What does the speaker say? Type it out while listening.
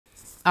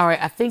All right,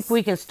 I think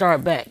we can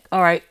start back.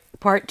 All right,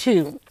 part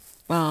two.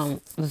 The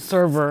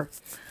server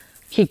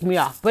kicked me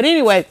off. But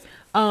anyway,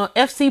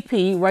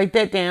 FCP, write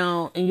that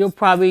down, and you'll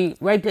probably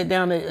write that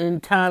down in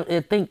time.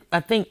 I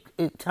think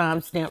it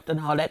time stamped and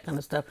all that kind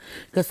of stuff,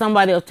 because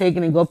somebody will take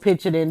it and go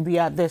pitch it and be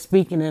out there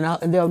speaking,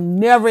 and they'll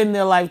never in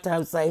their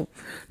lifetime say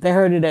they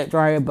heard of that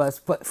dryer bus.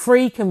 But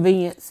free,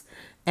 convenience,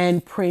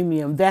 and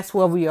premium. That's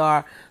where we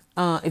are.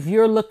 If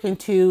you're looking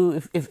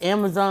to, if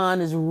Amazon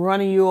is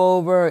running you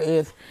over,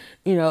 if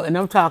and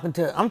I'm talking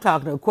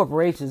to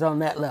corporations on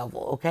that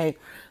level, okay?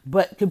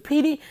 But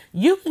competing,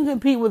 you can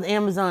compete with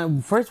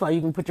Amazon. First of all,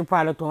 you can put your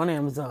product on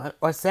Amazon,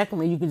 or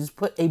secondly, you can just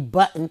put a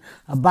button,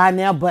 a buy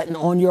now button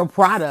on your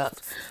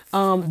product.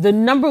 The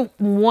number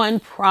one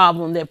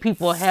problem that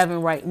people are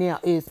having right now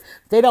is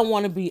they don't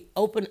want to be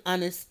open,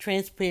 honest,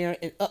 transparent,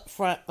 and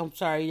upfront. I'm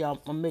sorry, y'all,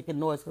 I'm making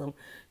noise because I'm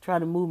trying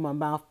to move my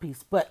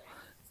mouthpiece, but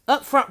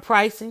upfront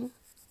pricing.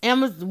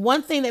 Amazon.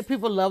 One thing that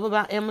people love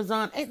about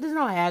Amazon, there's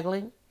no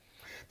haggling.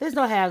 There's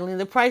no haggling.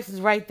 The price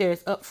is right there.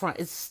 It's up front.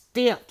 It's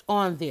stamped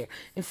on there.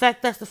 In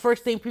fact, that's the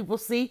first thing people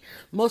see.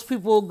 Most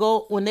people will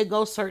go, when they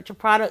go search a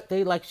product,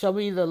 they like show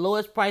me the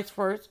lowest price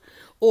first,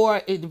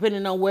 or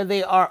depending on where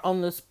they are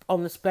on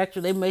the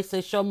spectrum, they may say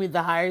show me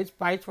the highest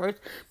price first,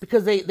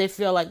 because they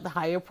feel like the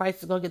higher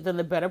price is going to get them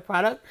the better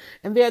product.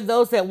 And there are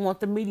those that want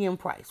the medium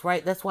price,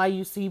 right? That's why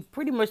you see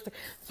pretty much there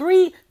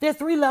are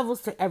three levels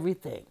to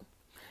everything.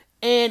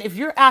 And if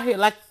you're out here,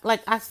 like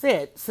I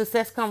said,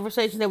 success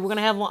conversation that we're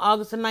gonna have on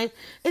August the 9th,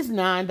 it's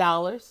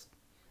 $9.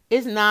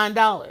 It's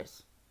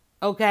 $9.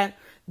 Okay?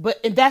 But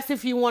and that's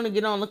if you want to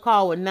get on the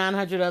call with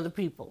 900 other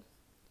people.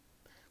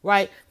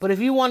 Right? But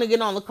if you want to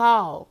get on the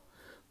call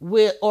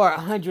with or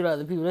 100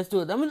 other people, let's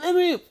do it. Let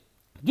me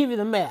give you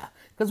the math.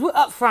 Because we're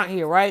up front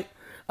here, right?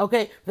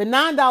 Okay, the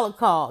 $9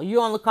 call,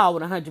 you're on the call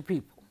with 100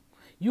 people.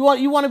 You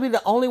want to be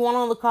the only one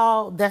on the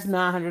call, that's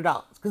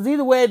 $900. Because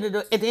either way, at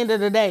the end of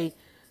the day,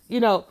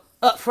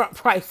 upfront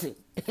pricing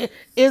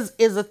is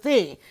a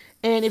thing.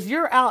 And if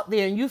you're out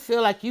there and you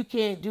feel like you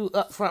can't do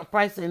upfront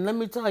pricing, let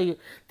me tell you,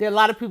 there are a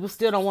lot of people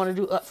still don't want to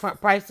do upfront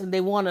pricing.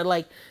 They want to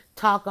like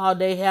talk all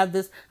day, have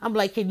this. I'm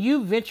like, can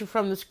you venture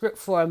from the script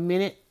for a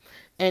minute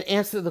and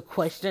answer the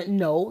question?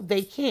 No,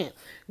 they can't.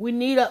 We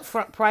need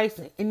upfront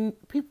pricing, and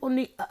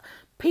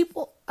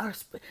people are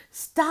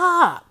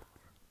stop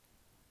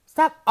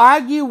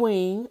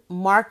arguing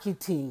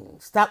marketing.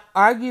 Stop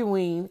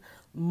arguing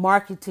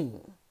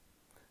marketing.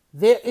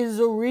 There is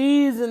a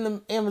reason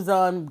the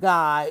Amazon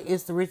guy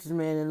is the richest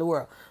man in the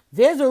world.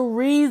 There's a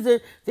reason.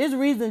 There's a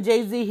reason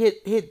Jay-Z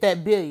hit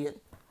that billion.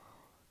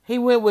 He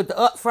went with the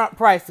upfront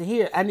pricing.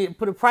 Here, I need to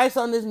put a price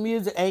on this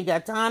music. I ain't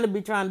got time to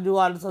be trying to do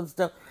all this other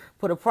stuff.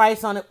 Put a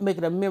price on it, make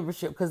it a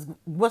membership. Because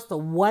what's the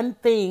one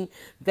thing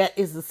that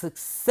is a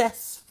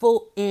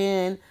successful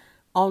in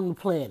on the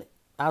planet?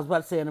 I was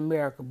about to say in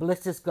America, but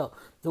let's just go.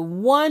 The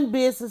one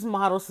business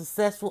model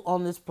successful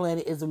on this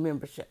planet is a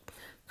membership.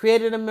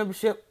 Created a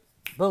membership,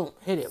 boom,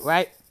 hit it,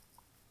 right?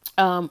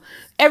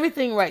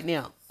 Everything right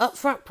now,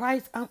 upfront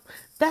price,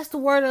 that's the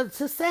word of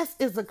success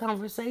is a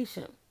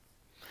conversation.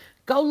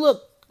 Go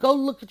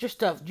look at your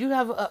stuff. Do you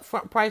have an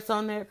upfront price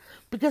on there?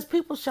 Because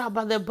people shop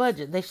by their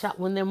budget. They shop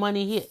when their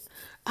money hit.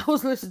 I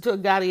was listening to a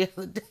guy the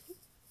other day,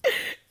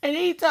 and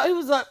he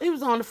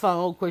was on the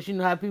phone. Of course, you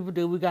know how people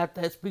do. We got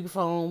that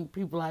speakerphone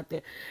people out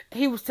there.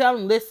 He was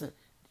telling him, listen,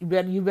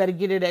 you better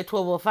get it at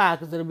 12:05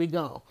 because it'll be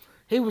gone.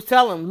 He was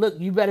telling him, look,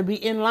 you better be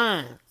in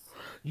line.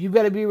 You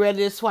better be ready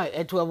to swipe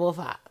at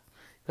 12:05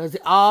 because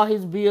all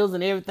his bills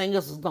and everything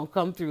else is gonna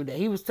come through there.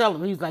 He was telling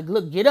him, he was like,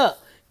 look, get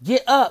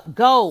up,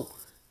 go.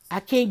 I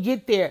can't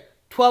get there.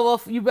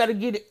 12:05. You better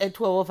get it at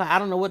 12:05. I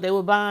don't know what they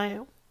were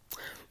buying,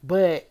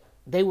 but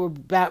they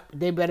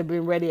better be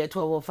ready at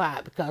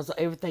 12:05 because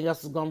everything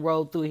else is gonna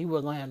roll through. He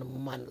wasn't gonna have no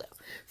money left.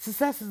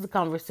 Success is the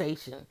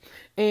conversation,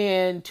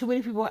 and too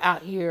many people are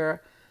out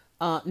here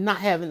not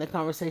having the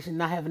conversation,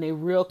 not having a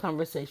real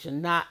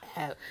conversation, not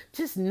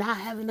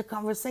having the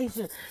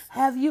conversation.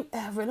 Have you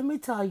ever? Let me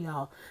tell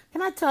y'all.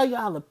 Can I tell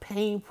y'all the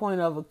pain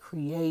point of a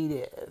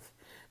creative?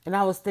 And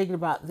I was thinking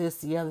about this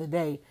the other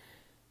day.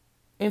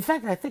 In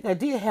fact, I think I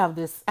did have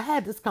this. I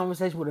had this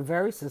conversation with a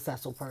very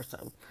successful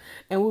person,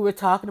 and we were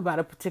talking about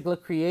a particular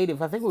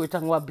creative. I think we were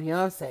talking about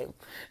Beyonce,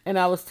 and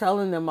I was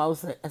telling them I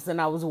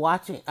was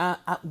watching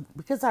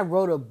because I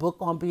wrote a book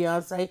on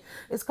Beyonce.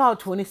 It's called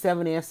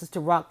 27 Answers to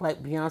Rock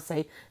Like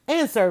Beyonce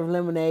and Serve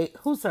Lemonade.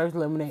 Who serves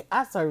lemonade?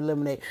 I serve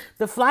lemonade.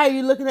 The flyer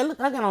you looking at,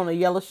 look, I got on a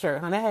yellow shirt,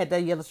 honey. I had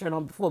that yellow shirt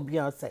on before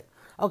Beyonce.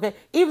 Okay,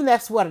 even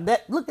that sweater.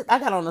 I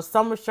got on a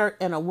summer shirt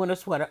and a winter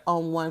sweater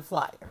on one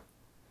flyer.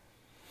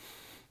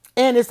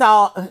 And it's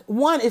all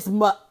one is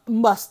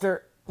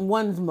mustard,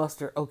 one's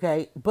mustard,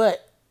 okay.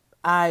 But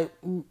I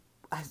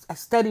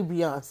studied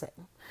Beyonce,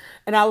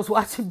 and I was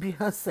watching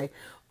Beyonce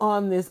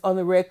on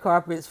the red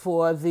carpets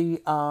for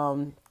the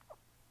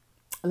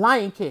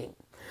Lion King,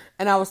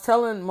 and I was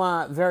telling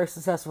my very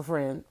successful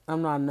friend,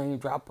 I'm not a name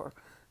dropper,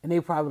 and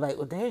they probably like,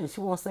 well, dang, she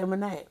won't say my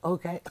name,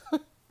 okay.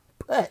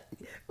 But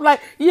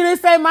like, you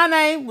didn't say my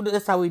name. Well,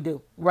 that's how we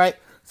do, right?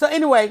 So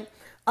anyway,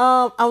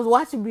 I was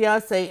watching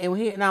Beyonce, and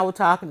he and I were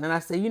talking, and I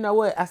said, you know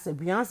what? I said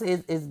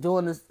Beyonce is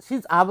doing this.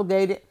 She's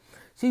obligated.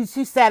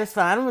 She's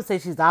satisfying. I don't want to say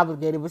she's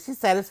obligated, but she's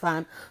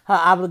satisfying her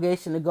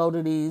obligation to go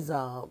to these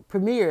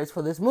premieres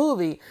for this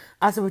movie.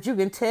 I said, but you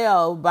can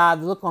tell by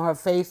the look on her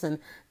face and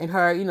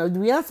her,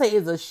 Beyonce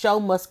is a show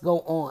must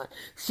go on.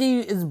 She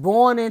is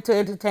born into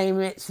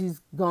entertainment. She's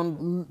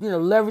going to,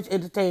 leverage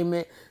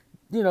entertainment.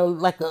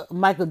 Like a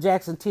Michael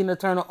Jackson, Tina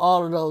Turner,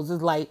 all of those.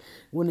 It's like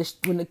when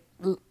the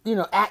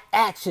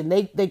action.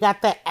 They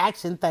got that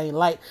action thing.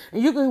 Like,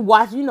 and you can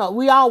watch.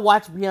 We all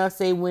watch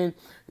Beyonce when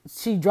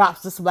she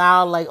drops the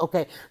smile. Like,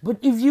 okay, but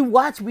if you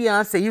watch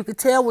Beyonce, you can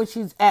tell when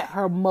she's at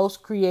her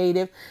most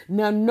creative.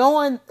 Now,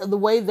 knowing the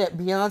way that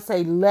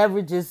Beyonce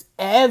leverages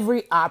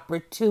every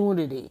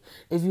opportunity.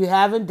 If you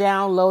haven't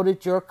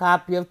downloaded your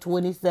copy of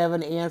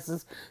 27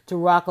 Answers to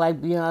Rock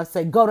Like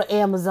Beyonce, go to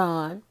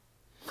Amazon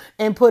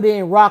and put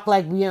in Rock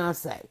Like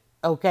Beyonce.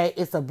 Okay,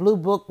 it's a blue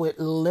book with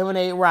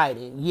lemonade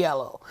writing,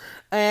 yellow,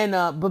 and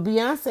but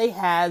Beyonce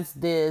has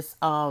this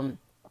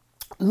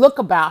look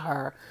about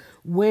her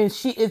when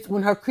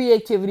her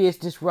creativity is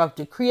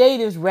disrupted.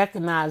 Creatives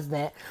recognize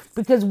that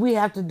because we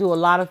have to do a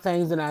lot of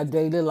things in our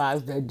daily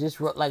lives that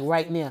disrupt. Like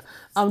right now,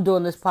 I'm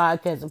doing this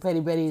podcast and Petty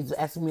Betty is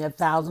asking me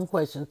 1,000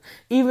 questions.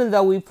 Even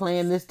though we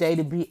plan this day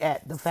to be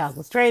at the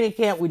Falcons training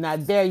camp, we're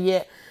not there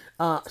yet.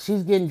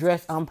 She's getting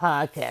dressed on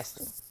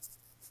podcasting.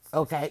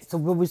 Okay, so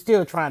but we're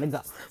still trying to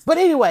go. But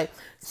anyway,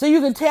 so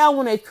you can tell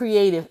when they're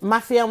creative. My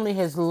family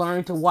has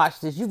learned to watch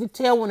this. You can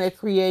tell when they're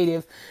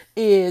creative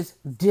is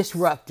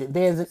disrupted.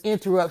 There's an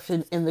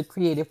interruption in the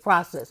creative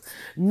process.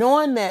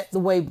 Knowing that the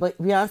way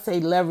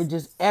Beyonce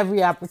leverages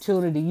every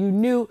opportunity, you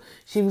knew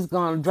she was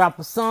going to drop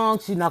a song.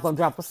 She's not going to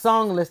drop a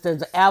song unless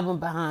there's an album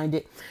behind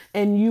it.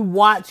 And you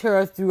watch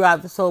her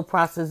throughout this whole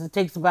process. It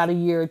takes about a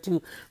year or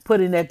two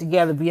putting that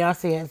together.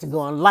 Beyonce has to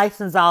go and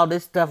license all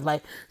this stuff.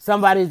 Like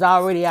somebody's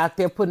already out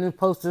there putting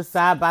posters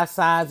side by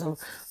sides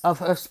of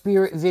her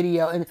Spirit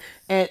video,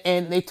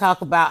 and they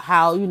talk about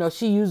how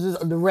she uses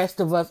the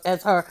rest of us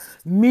as her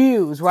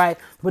muse, right?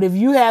 But if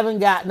you haven't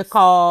gotten a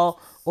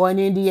call or an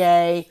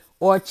NDA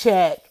or a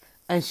check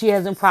and she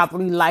hasn't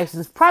properly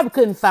licensed, probably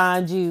couldn't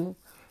find you,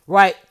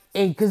 right?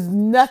 And because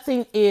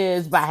nothing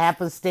is by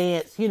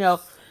happenstance,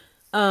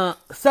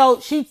 so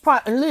she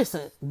probably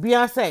listen,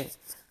 Beyonce.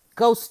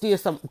 Go steal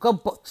some.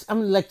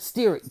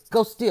 Steal it.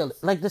 Go steal it.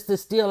 Like this to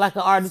steal like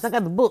an artist. I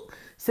got the book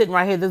sitting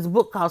right here. There's a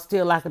book called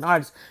Steal Like an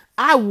Artist.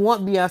 I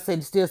want Beyonce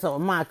to steal some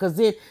of mine because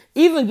then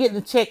even getting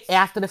the check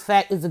after the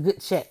fact is a good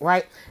check,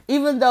 right?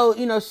 Even though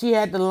she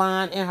had the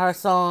line in her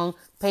song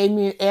 "Pay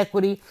Me in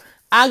Equity."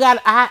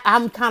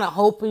 I'm kind of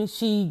hoping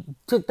she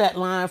took that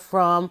line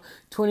from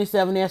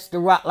 27S to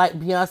Rock Like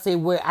Beyonce,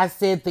 where I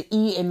said the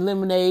E in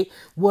Lemonade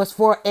was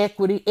for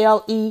equity,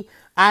 LE.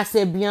 I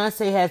said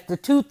Beyonce has the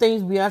two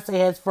things Beyonce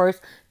has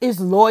first is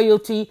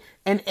loyalty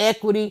and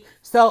equity.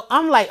 So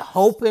I'm like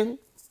hoping,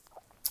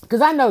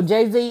 because I know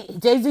Jay-Z,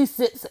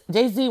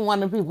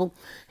 one of the people,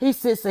 he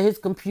sits at his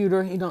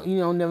computer. You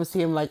don't never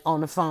see him like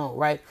on the phone,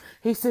 right?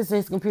 He sits at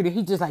his computer.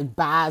 He just like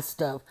buys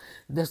stuff.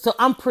 So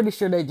I'm pretty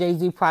sure that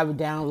Jay-Z probably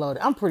downloaded.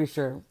 I'm pretty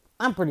sure.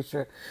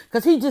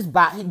 Because he just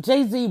buy,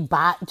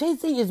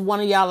 Jay-Z is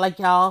one of y'all like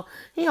y'all.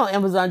 He on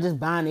Amazon just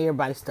buying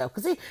everybody's stuff.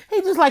 Because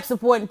he just like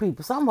supporting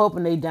people. So I'm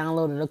hoping they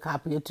downloaded a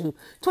copy or two.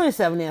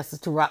 27 Answers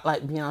to Rock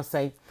Like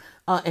Beyonce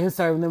and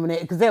Serve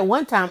Lemonade. Because at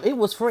one time it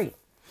was free.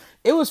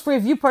 It was free.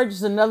 If you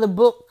purchased another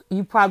book,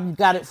 you probably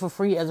got it for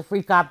free as a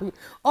free copy.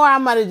 Or I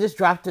might have just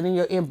dropped it in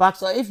your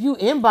inbox. Or if you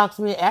inbox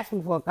me and ask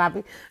me for a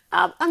copy,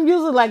 I'm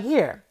usually like,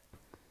 here.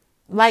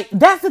 Like,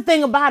 that's the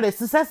thing about it.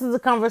 Success is a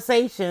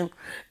conversation,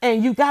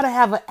 and you got to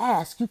have an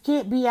ask. You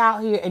can't be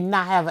out here and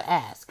not have an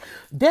ask.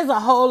 There's a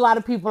whole lot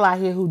of people out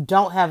here who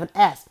don't have an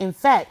ask. In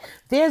fact,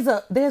 there's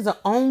an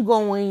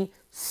ongoing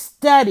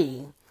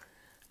study.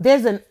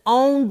 There's an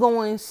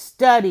ongoing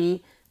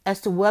study as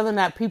to whether or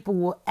not people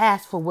will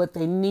ask for what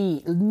they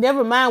need.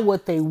 Never mind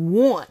what they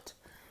want.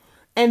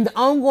 And the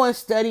ongoing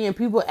study and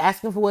people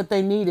asking for what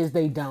they need is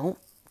they don't.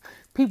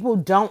 People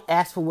don't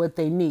ask for what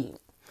they need.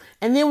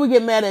 And then we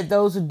get mad at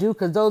those who do,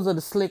 because those are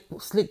the slick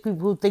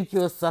people who think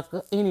you're a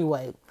sucker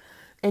anyway.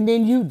 And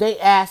then they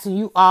ask and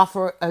you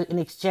offer an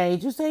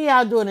exchange. You say, yeah,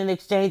 I'll do an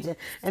exchange.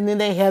 And then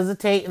they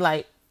hesitate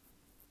like,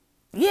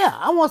 yeah,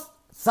 I want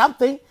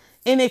something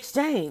in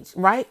exchange,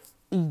 right?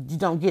 You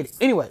don't get it.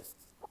 Anyway.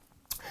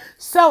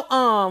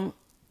 So,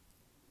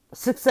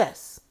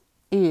 success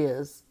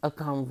is a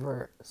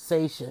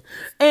conversation.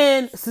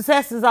 And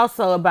success is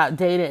also about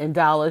data and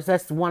dollars.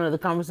 That's one of the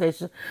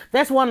conversations.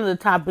 That's one of the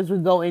topics we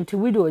go into.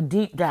 We do a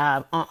deep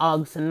dive on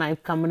August the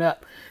 9th coming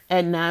up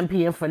at 9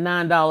 p.m. for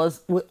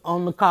 $9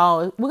 on the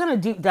call. We're going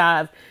to deep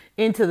dive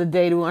into the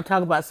data. We're going to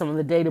talk about some of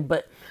the data,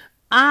 but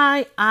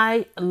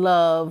I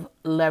love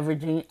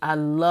leveraging. I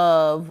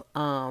love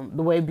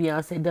the way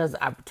Beyonce does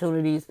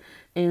opportunities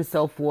and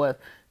so forth.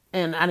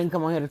 And I didn't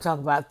come on here to talk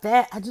about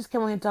that. I just came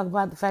on here to talk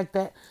about the fact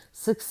that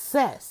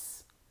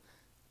success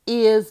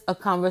is a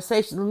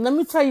conversation. Let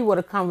me tell you what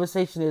a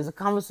conversation is. A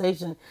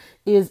conversation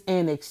is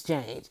an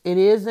exchange. It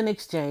is an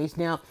exchange.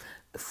 Now,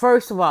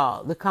 First of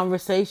all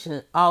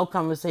conversation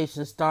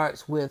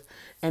starts with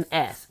an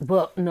S.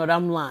 But no,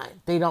 I'm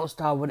lying. They don't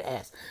start with an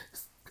S.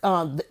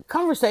 The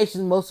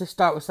conversations mostly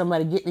start with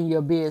somebody getting in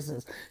your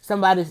business,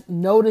 somebody's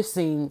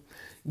noticing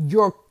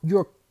your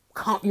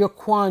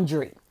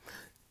quandary.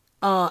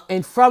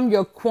 And from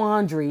your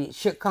quandary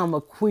should come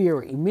a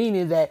query,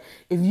 meaning that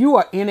if you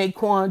are in a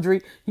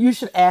quandary, you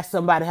should ask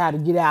somebody how to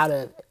get out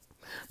of it.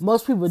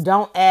 Most people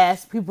don't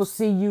ask. People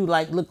see you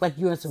like look like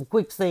you're in some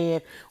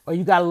quicksand or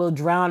you got a little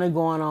drowning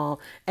going on,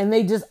 and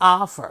they just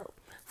offer.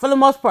 For the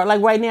most part,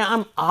 like right now,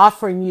 I'm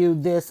offering you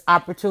this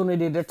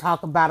opportunity to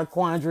talk about a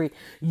quandary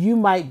you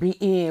might be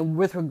in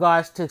with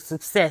regards to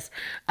success.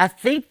 I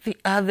think the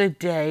other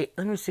day,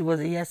 let me see, was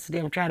it yesterday?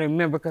 I'm trying to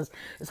remember because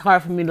it's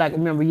hard for me to like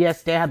remember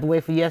yesterday. I have to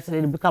wait for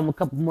yesterday to become a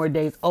couple more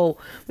days old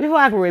before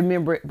I can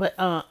remember it. But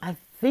I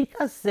think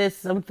I said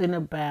something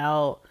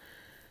about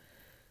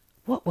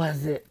what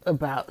was it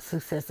about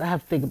success? I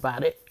have to think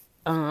about it.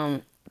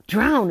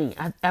 Drowning.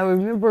 I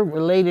remember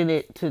relating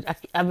it to,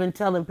 I've been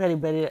telling Petty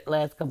Betty the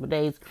last couple of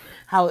days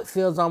how it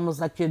feels almost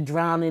like you're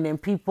drowning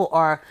and people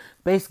are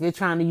basically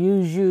trying to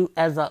use you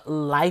as a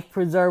life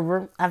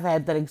preserver. I've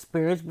had that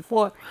experience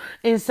before.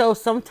 And so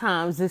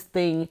sometimes this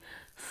thing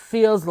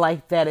feels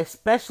like that,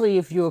 especially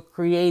if you're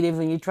creative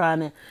and you're trying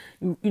to,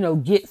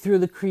 get through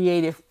the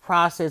creative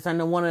process. I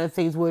know one of the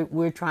things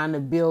we're trying to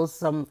build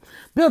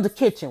a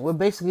kitchen. We're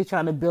basically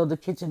trying to build a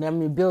kitchen. I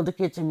mean, build a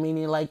kitchen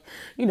meaning like,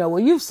 well,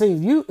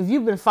 if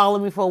you've been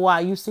following me for a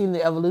while, you've seen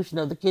the evolution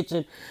of the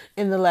kitchen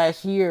in the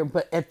last year.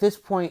 But at this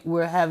point,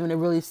 we're having to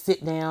really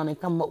sit down and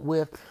come up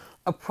with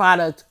a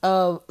product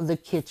of the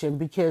kitchen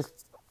because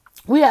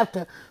we have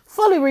to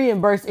fully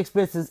reimburse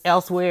expenses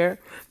elsewhere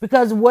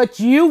because what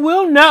you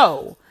will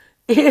know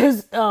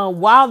is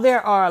while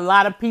there are a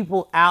lot of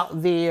people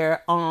out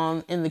there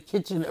in the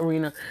kitchen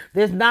arena,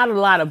 there's not a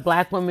lot of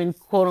black women,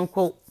 quote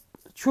unquote,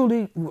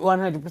 truly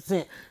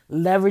 100%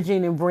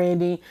 leveraging and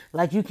branding.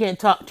 Like you can't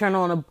turn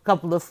on a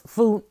couple of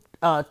food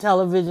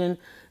television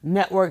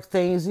network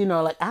things,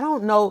 like I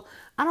don't know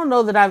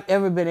that I've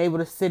ever been able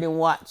to sit and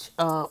watch.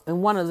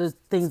 And one of the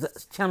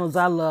channels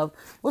I love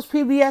was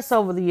PBS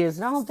over the years.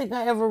 And I don't think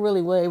I ever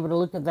really was able to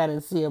look at that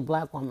and see a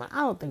black woman. I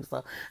don't think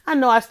so. I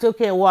know I still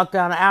can't walk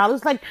down the aisle.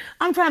 It's like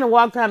I'm trying to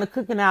walk down the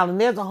cooking aisle and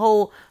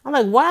I'm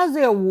like, why is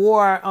there a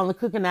war on the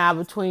cooking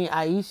aisle between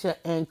Aisha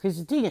and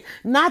Chrissy Teigen?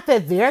 Not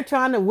that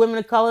women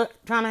of color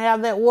trying to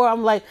have that war.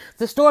 I'm like,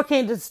 the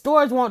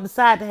stores won't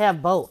decide to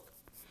have both,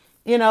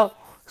 you know?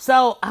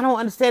 So I don't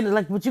understand it.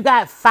 Like, but you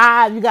got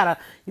five, you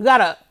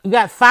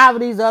got five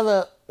of these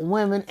other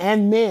women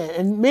and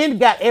men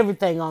got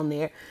everything on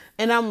there.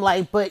 And I'm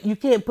like, but you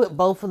can't put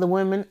both of the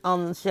women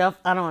on the shelf.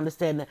 I don't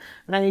understand that.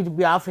 And I need to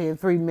be off here in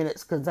 3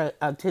 minutes because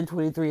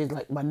 10:23 is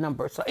like my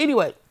number. So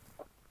anyway,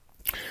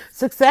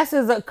 success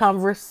is a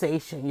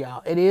conversation,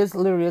 y'all. It is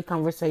literally a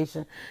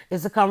conversation.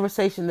 It's a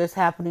conversation that's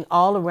happening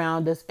all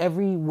around us,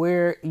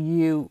 everywhere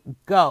you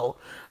go.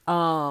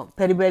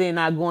 Petty Betty and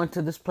I are going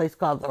to this place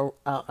called,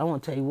 I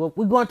won't tell you what,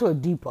 we're going to a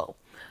depot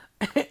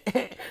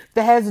that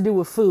has to do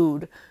with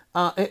food.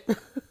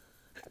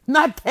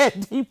 Not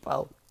that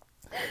depot.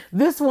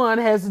 This one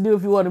has to do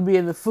if you want to be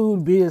in the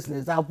food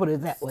business. I'll put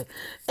it that way.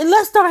 And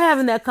let's start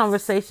having that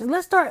conversation.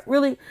 Let's start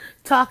really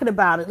talking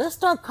about it. Let's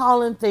start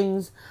calling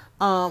things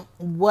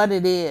what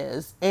it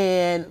is.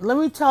 And let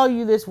me tell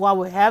you this while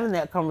we're having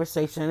that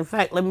conversation. In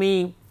fact, let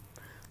me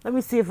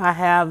see if I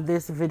have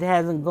this, if it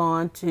hasn't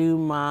gone to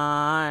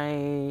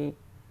my,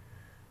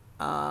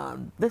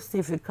 let's see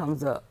if it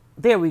comes up.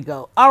 There we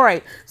go. All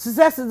right.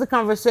 Success is a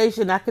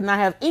conversation. I could not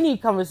have any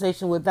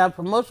conversation without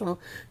promotional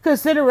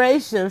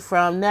consideration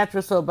from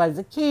Natural Soap by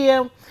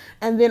Zakia.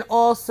 And then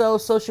also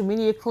social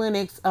media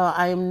clinics.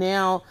 I am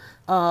now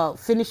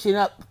finishing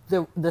up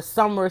the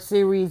summer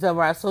series of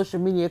our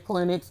social media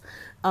clinics,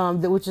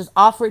 which is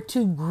offered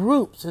to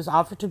groups. It's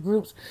offered to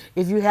groups.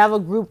 If you have a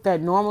group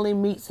that normally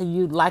meets and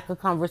you'd like a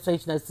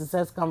conversation, a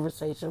success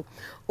conversation,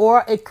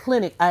 or a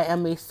clinic. I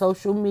am a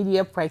social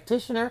media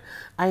practitioner.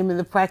 I am in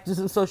the practice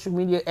of social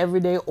media every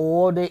day,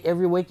 all day,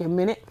 every waking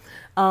minute.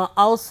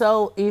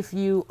 Also, if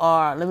you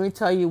are, let me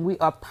tell you,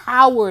 our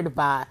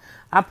podcasts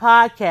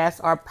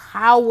are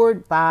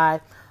powered by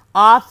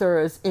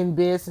authors in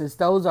business.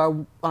 Those are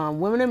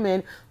women and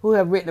men who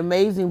have written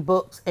amazing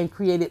books and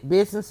created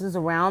businesses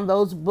around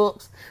those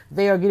books.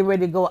 They are getting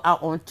ready to go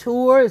out on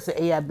tour. It's an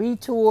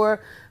AIB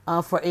tour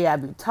for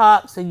AIB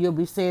Talks, and you'll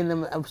be seeing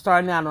them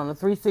starting out on a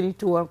 3-city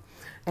tour.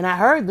 And I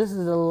heard this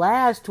is the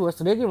last tour,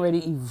 so they're getting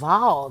ready to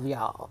evolve,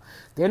 y'all.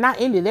 They're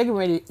not ending, they're getting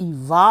ready to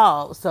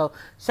evolve. So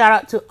shout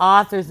out to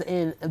authors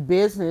in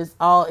business,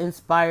 all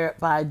inspired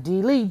by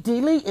D. Lee.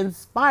 D. Lee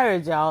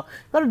inspires, y'all.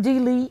 Go to D.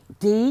 Lee,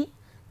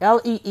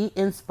 LEE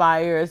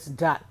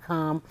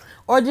inspires.com,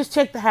 or just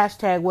check the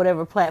hashtag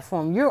whatever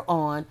platform you're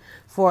on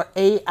for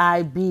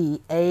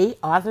AIB,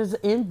 Authors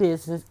in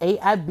Business,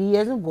 AIB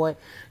as in boy,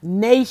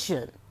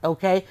 Nation,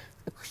 okay?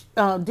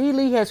 D.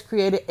 Lee has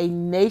created a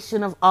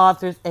nation of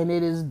authors, and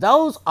it is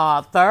those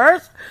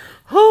authors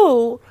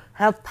who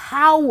have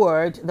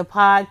powered the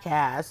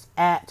podcast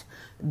at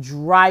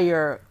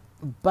Dryer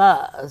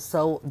Buzz.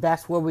 So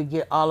that's where we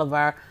get all of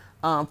our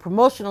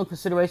promotional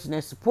consideration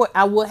and support.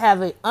 I will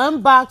have an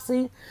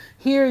unboxing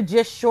here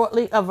just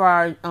shortly of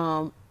our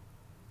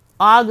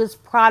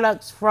August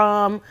products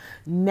from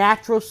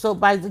Natural Soap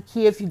by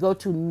Zakia. If you go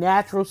to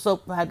Natural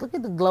Soap by, look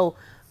at the glow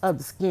of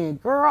the skin.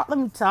 Girl, let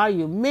me tell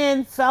you,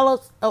 men,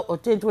 fellas, oh,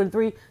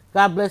 1023,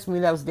 God bless me,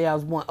 that was the day I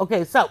was born.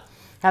 Okay, so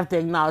have to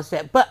acknowledge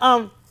that. But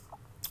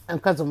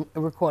because I'm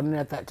recording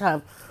at that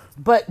time.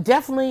 But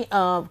definitely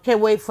can't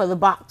wait for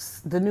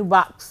the new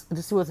box,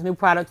 to see what the new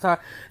products are.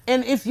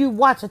 And if you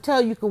watch, I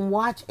tell you, can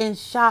watch and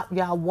shop.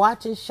 Y'all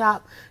watch and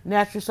shop.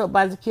 Natural Soap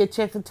by Zakia.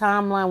 Check the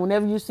timeline.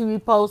 Whenever you see me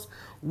post,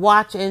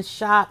 watch and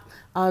shop.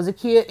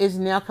 Zakia is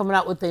now coming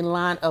out with a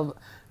line of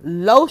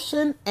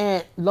lotions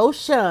and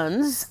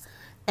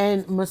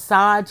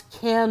massage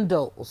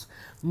candles.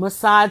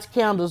 Massage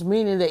candles,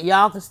 meaning that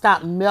y'all can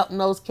stop melting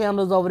those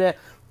candles over there,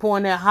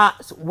 pouring that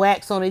hot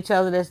wax on each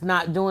other that's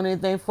not doing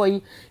anything for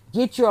you.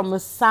 Get your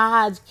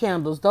massage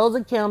candles. Those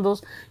are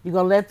candles. You're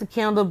gonna let the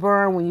candle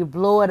burn. When you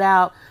blow it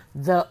out,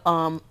 the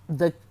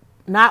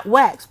not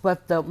wax,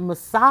 but the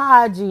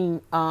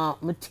massaging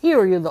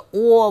material, the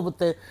oil with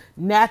the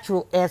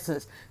natural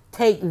essence,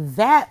 take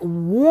that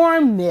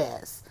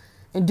warmness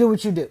and do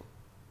what you do.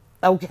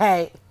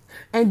 Okay,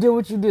 and do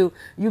what you do.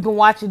 You can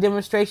watch a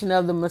demonstration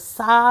of the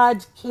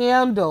massage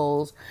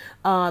candles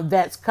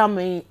that's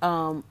coming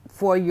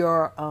for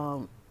your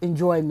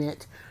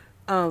enjoyment.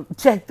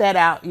 Check that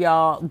out,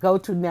 y'all. Go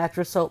to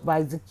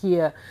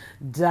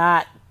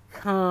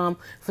naturalsoapbyzakia.com.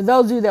 For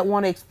those of you that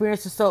want to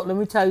experience the soap, let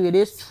me tell you, it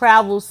is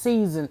travel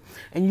season,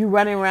 and you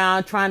running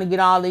around trying to get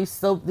all these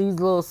soap, these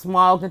little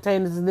small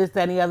containers and this,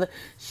 that, and the other.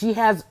 She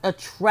has a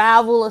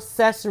travel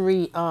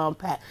accessory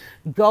pack.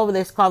 Go over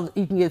there. It's called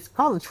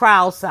the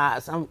trial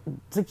size.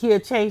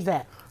 Zakia changed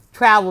that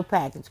travel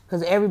package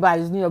because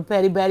everybody's,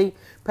 Petty Betty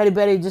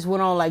just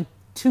went on like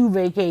 2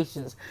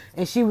 vacations,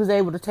 and she was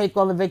able to take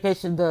on the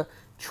vacation the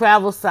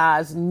travel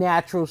size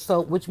natural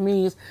soap, which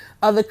means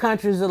other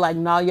countries are like,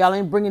 no, y'all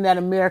ain't bringing that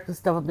American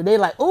stuff up. They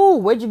like, oh,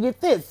 where'd you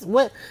get this?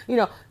 What,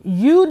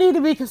 you need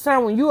to be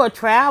concerned when you are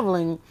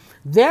traveling.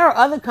 There are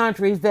other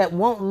countries that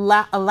won't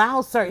allow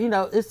certain,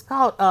 it's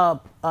called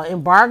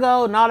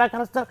embargo and all that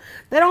kind of stuff.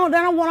 They don't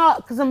want all,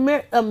 because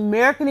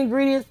American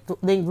ingredients,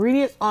 the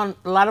ingredients on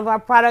a lot of our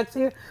products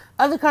here,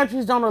 other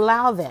countries don't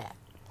allow that,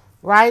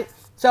 right?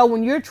 So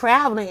when you're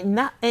traveling,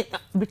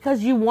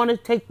 because you want to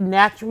take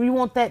natural, you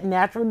want that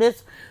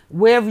naturalness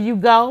wherever you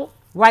go,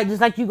 right?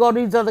 Just like you go to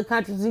these other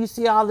countries and you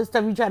see all this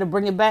stuff, you try to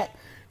bring it back,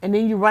 and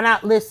then you run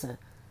out. Listen,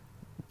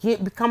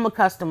 become a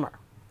customer.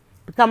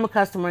 Become a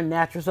customer in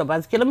Natural Soap.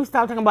 Let me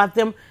stop talking about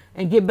them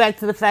and get back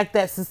to the fact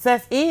that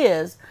success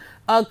is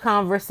a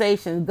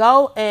conversation.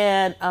 Go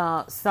and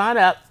sign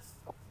up.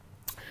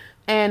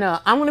 And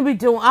I'll be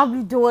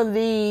doing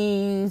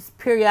these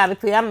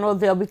periodically. I don't know if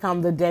they'll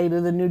become the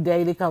new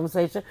daily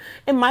conversation.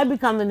 It might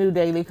become the new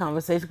daily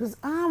conversation because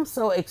I'm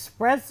so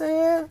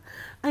expressive.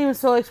 I am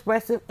so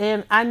expressive.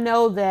 And I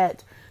know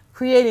that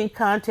creating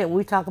content, I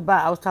was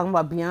talking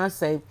about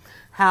Beyonce,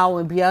 how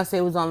when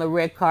Beyonce was on the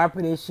red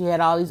carpet and she had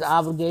all these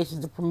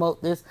obligations to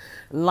promote this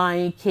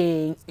Lion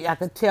King, I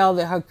could tell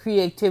that her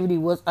creativity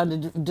was under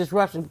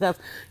disruption because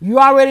you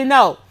already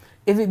know.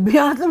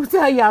 Beyonce, let me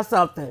tell y'all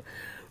something.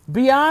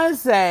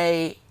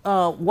 Beyonce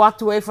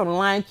walked away from the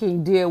Lion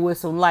King deal with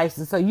some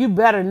license, so you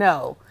better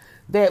know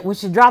that when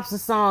she drops a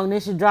song,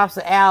 then she drops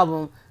an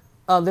album,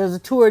 there's a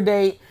tour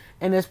date,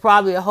 and there's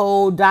probably a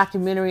whole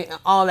documentary and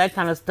all that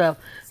kind of stuff.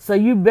 So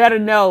you better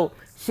know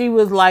she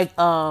was like,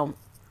 I'm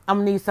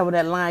gonna need some of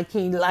that Lion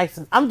King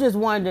license. I'm just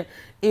wondering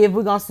if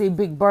we're gonna see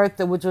Big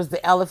Bertha, which was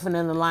the elephant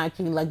in the Lion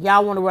King. Like,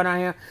 y'all want to run out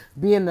here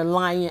being the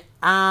lion?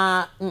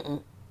 I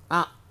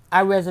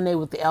resonate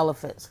with the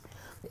elephants.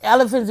 The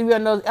elephants, if you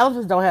know, the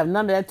elephants don't have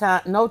none of that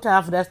time, no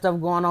time for that stuff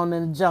going on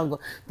in the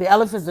jungle. The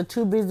elephants are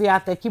too busy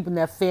out there keeping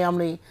their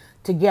family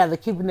together,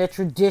 keeping their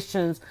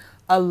traditions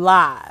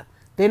alive.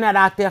 They're not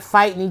out there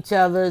fighting each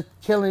other,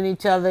 killing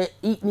each other,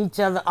 eating each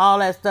other, all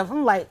that stuff.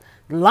 I'm like,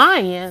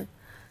 lion?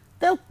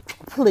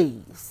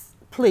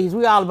 Please,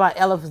 we all about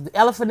elephants.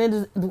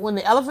 When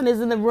the elephant is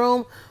in the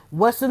room,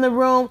 what's in the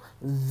room?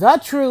 The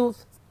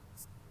truth.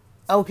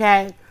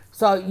 Okay?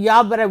 So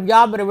y'all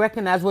better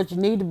recognize what you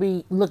need to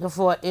be looking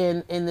for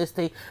in this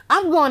thing.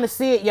 I'm going to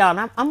see it, y'all.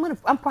 And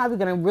I'm probably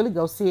gonna really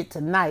go see it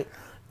tonight.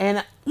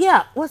 And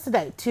yeah, what's the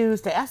day?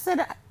 Tuesday. I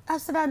said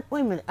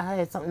wait a minute. I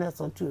had something else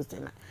on Tuesday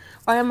night.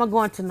 Or am I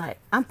going tonight?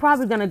 I'm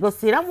probably gonna go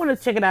see it. I want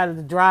to check it out at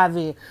the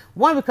drive-in.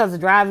 One, because the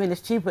drive-in is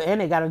cheaper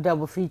and they got a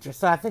double feature.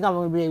 So I think I'm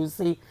gonna be able to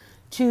see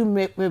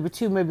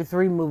maybe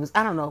 3 movies.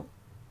 I don't know.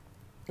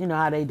 You know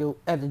how they do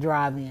at the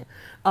drive-in.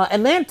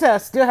 Atlanta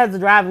still has the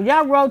drive-in.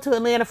 Y'all rode to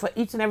Atlanta for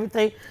each and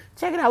everything.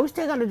 Check it out. We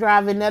still got the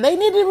drive-in now. They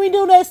need to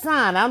redo that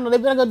sign. I don't know. They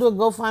better go do a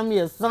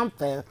GoFundMe or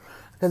something.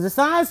 Because the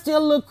sign's still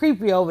a little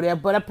creepy over there.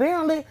 But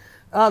apparently,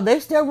 they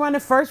still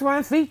running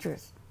first-run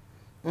features.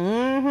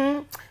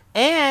 Mm-hmm.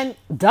 And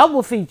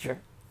double feature.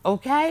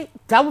 Okay?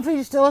 Double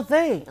feature still a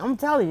thing. I'm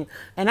telling you.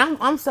 And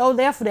I'm so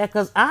there for that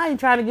because I ain't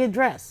trying to get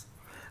dressed.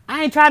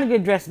 I ain't trying to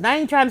get dressed. I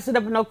ain't trying to sit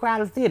up in no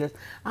crowded theaters.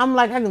 I'm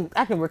like,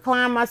 I can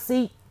recline my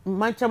seat,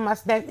 munch on my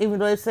snack, even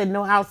though they said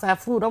no outside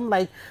food. I'm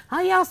like,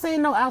 how y'all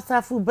saying no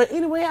outside food? But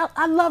anyway,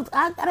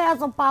 I gotta have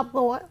some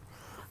popcorn.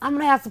 I'm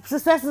gonna have some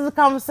success as a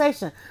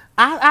conversation.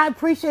 I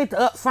appreciate the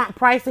upfront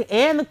pricing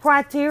and the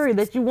criteria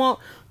that you want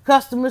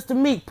customers to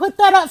meet. Put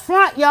that up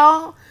front,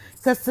 y'all,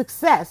 because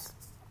success,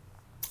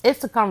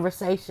 it's a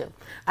conversation.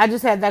 I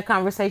just had that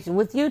conversation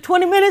with you,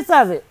 20 minutes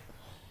of it.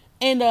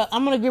 And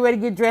I'm going to get ready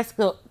to get dressed,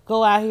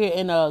 go out here,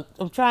 and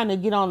I'm trying to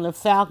get on the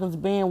Falcons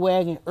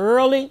bandwagon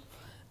early.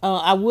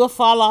 I will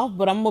fall off,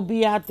 but I'm going to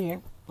be out there.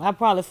 I'll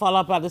probably fall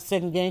off by the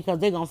second game because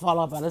they're going to fall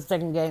off by the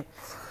second game.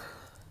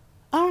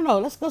 I don't know.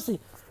 Let's go see.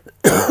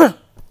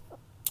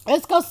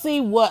 Let's go see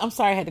what. I'm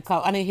sorry I had to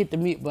call. I didn't hit the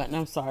mute button.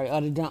 I'm sorry.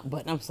 Or the dump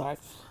button. I'm sorry.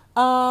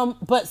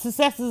 But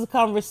success is a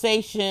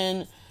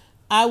conversation.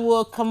 I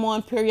will come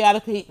on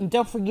periodically. And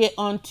don't forget,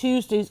 on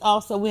Tuesdays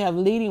also we have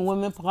Leading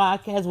Women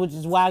podcast, which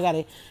is why I got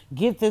to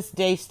get this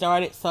day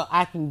started so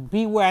I can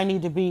be where I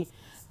need to be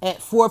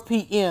at 4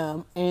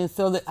 p.m. and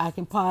so that I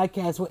can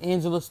podcast with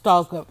Angela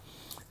Stalker.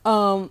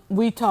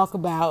 We talk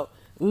about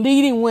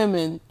leading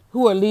women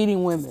who are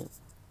leading women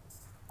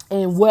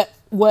and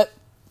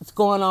what's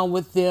going on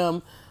with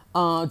them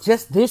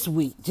just this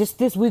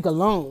week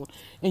alone.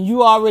 And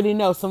you already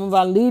know some of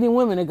our leading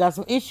women have got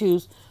some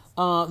issues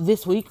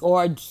this week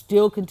or are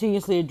still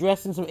continuously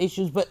addressing some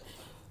issues. But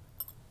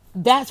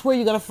that's where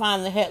you're going to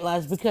find the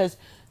headlines, because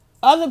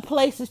other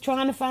places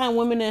trying to find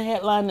women in the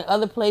headline, and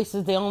other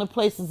places, the only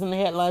places in the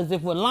headlines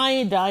if we're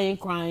lying, dying,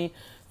 crying,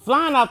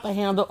 flying out the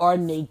handle, or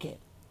naked.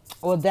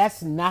 Well,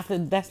 that's not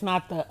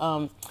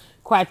the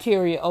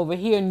criteria over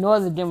here,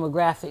 nor the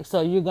demographic.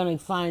 So you're going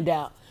to find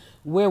out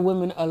where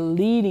women are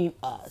leading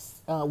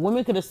us.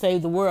 Women could have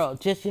saved the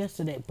world just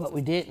yesterday, but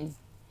we didn't.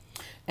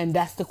 And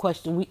that's the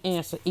question we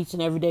answer each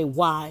and every day.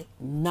 Why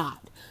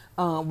not?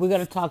 We're going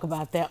to talk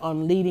about that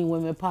on Leading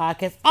Women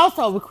Podcast.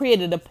 Also, we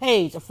created a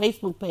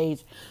Facebook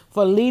page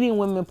for Leading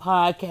Women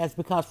Podcast,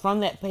 because from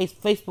that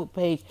Facebook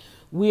page,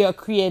 we are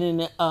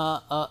creating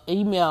an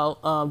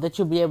email that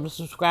you'll be able to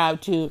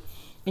subscribe to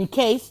in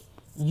case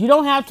you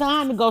don't have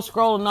time to go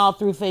scrolling all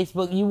through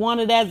Facebook. You want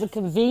it as a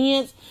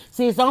convenience.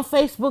 See, it's on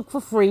Facebook for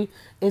free.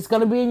 It's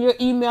going to be in your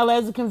email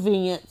as a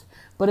convenience.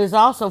 But it's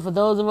also for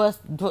those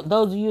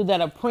of you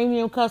that are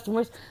premium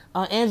customers.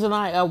 Angela and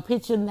I are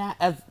pitching that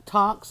as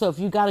talk. So if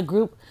you got a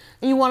group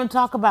and you want to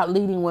talk about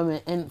leading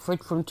women, and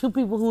from two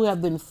people who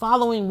have been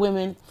following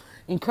women,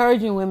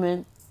 encouraging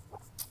women,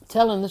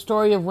 telling the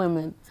story of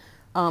women,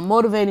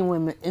 motivating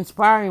women,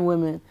 inspiring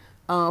women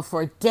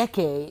for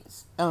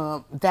decades,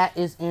 that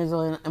is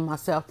Angela and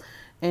myself.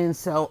 And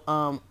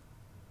so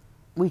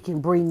we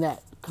can bring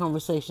that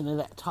conversation and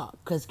that talk.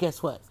 Because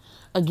guess what?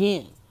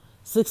 Again,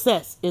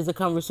 success is a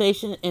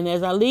conversation. And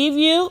as I leave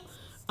you,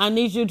 I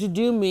need you to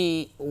do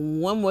me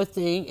one more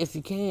thing, if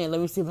you can. Let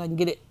me see if I can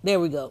get it. There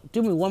we go.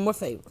 Do me one more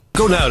favor.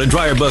 Go now to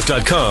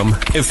dryerbuzz.com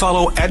and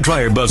follow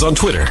 @DryerBuzz on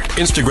Twitter,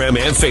 Instagram,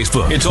 and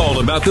Facebook. It's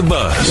all about the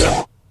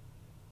buzz.